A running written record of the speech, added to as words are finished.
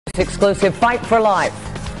Exclusive Fight for Life.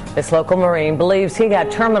 This local Marine believes he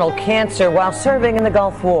got terminal cancer while serving in the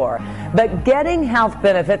Gulf War. But getting health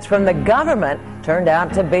benefits from the government turned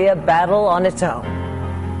out to be a battle on its own.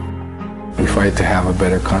 We fight to have a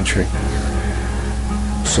better country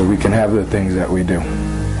so we can have the things that we do.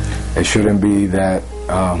 It shouldn't be that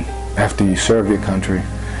after you serve your country,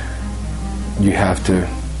 you have to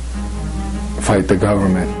fight the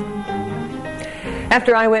government.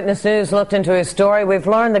 After Eyewitness News looked into his story, we've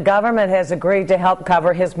learned the government has agreed to help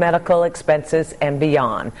cover his medical expenses and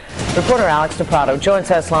beyond. Reporter Alex DePrado joins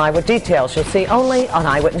us live with details you'll see only on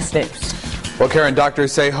Eyewitness News. Well, Karen,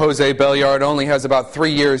 doctors say Jose Belliard only has about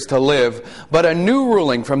 3 years to live, but a new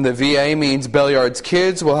ruling from the VA means Belliard's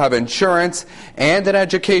kids will have insurance and an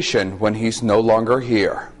education when he's no longer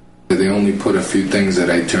here. They only put a few things that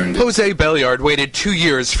I turned in. Jose Belliard waited 2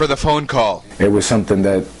 years for the phone call. It was something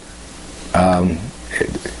that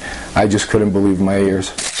I just couldn't believe my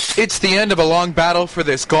ears. It's the end of a long battle for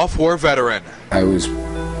this Gulf War veteran. I was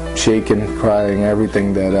shaking, crying,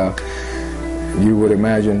 everything that you would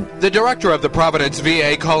imagine. The director of the Providence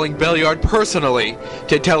VA calling Belliard personally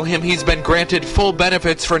to tell him he's been granted full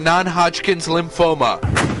benefits for non-Hodgkin's lymphoma.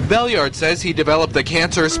 Belliard says he developed the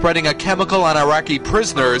cancer spreading a chemical on Iraqi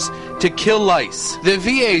prisoners to kill lice. The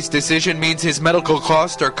VA's decision means his medical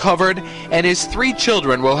costs are covered and his 3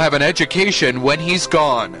 children will have an education when he's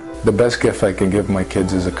gone. The best gift I can give my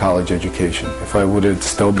kids is a college education. If I would have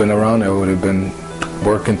still been around, I would have been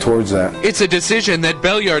working towards that. It's a decision that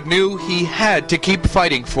Belliard knew he had to keep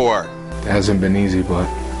fighting for. It hasn't been easy, but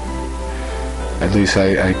at least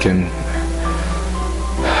I can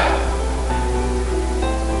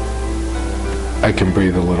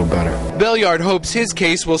breathe a little better. Belliard hopes his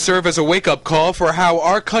case will serve as a wake-up call for how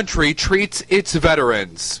our country treats its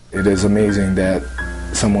veterans. It is amazing that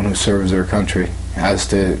someone who serves their country has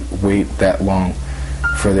to wait that long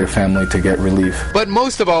for their family to get relief. But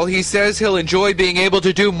most of all, he says he'll enjoy being able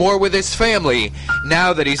to do more with his family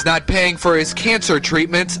now that he's not paying for his cancer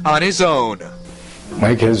treatments on his own.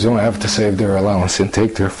 My kids don't have to save their allowance and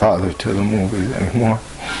take their father to the movies anymore.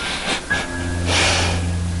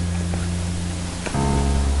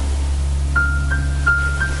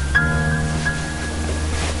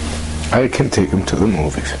 I can take them to the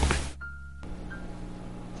movies.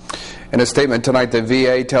 In a statement tonight, the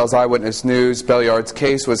VA tells Eyewitness News Belliard's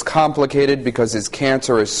case was complicated because his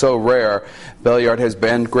cancer is so rare. Belliard has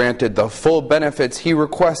been granted the full benefits he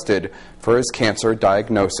requested for his cancer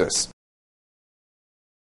diagnosis.